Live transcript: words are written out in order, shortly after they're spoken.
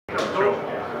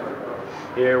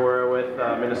Here we're with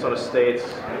Minnesota State's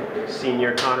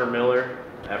senior Connor Miller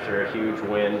after a huge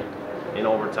win in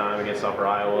overtime against Upper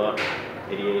Iowa,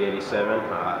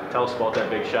 88-87. Tell us about that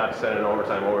big shot set in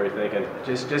overtime. What were you thinking?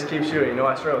 Just keep shooting. You know,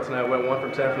 I struggled tonight. I went 1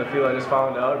 for 10 from the field. I just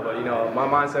found out, but you know, my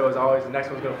mindset was always the next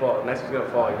one's gonna fall. The next one's gonna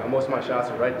fall. You know, most of my shots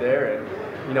were right there,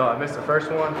 and you know, I missed the first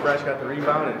one. Fresh got the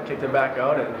rebound and kicked it back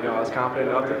out, and you know, I was confident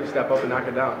enough to step up and knock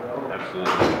it down.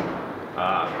 Absolutely.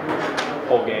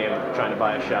 Whole game trying to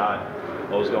buy a shot.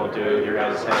 What was going through your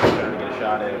guys' head trying to get a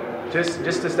shot in?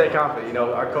 Just to stay confident. You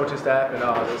know, our coaching staff and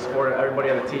the support, everybody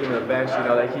on the team and the bench. You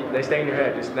know, they stay in your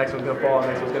head. Just next one's gonna fall,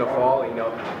 next one's gonna fall. You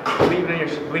know, believe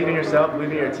in yourself,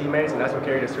 believe in your teammates, and that's what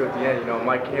carried us through at the end. You know,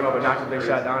 Mike came up and knocked a big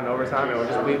shot down in overtime, and we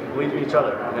just believed in each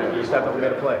other. And we stepped up and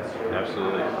made a play.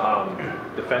 Absolutely.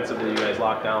 Defensively, you guys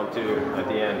locked down too at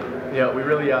the end. Yeah, we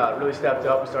really stepped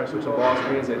up. We started switching ball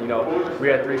screens, and you know, we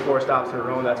had 3-4 stops in a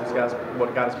row, and that's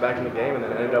what got us back in the game, and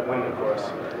then ended up winning for us.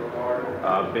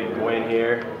 Big win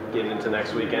here, getting into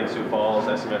next weekend, Sioux Falls,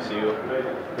 MSU.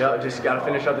 Yeah, just got to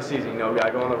finish out the season. You know, we got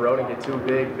to go on the road and get 2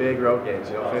 big road games.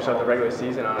 You know, finish out the regular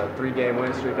season on a 3-game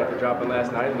win streak after dropping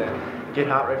last night, and then get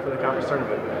hot right for the conference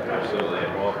tournament. Absolutely.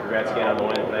 Well, congrats again on the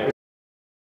win. Thanks.